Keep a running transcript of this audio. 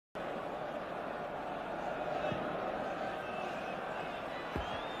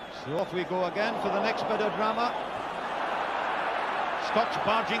So off we go again for the next bit of drama. Scots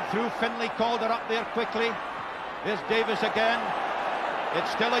barging through. Finlay called her up there quickly. There's Davis again.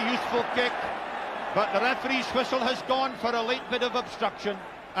 It's still a useful kick, but the referee's whistle has gone for a late bit of obstruction,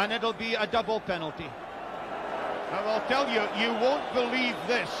 and it'll be a double penalty. Now I'll tell you, you won't believe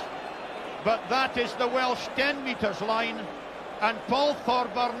this, but that is the Welsh 10 metres line, and Paul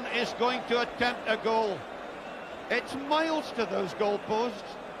Thorburn is going to attempt a goal. It's miles to those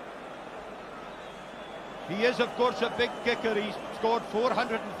goalposts. He is, of course, a big kicker. He scored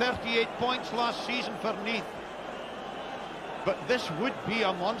 438 points last season for Neath. But this would be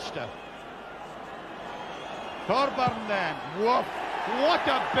a monster. Thorburn then. Woof. What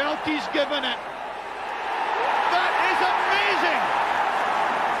a belt he's given it. That is amazing.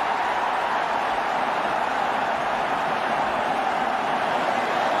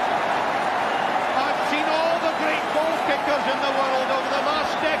 I've seen all the great goal kickers in the world over the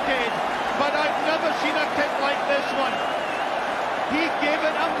last decade, but I've never seen a kick like this one. He gave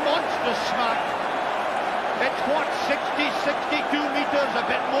it a monstrous smack. It's what, 62 metres, a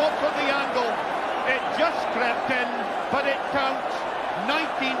bit more for the angle. It just crept in, but it counts.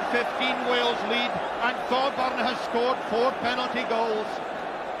 19-15 Wales lead, and Thorburn has scored 4 penalty goals.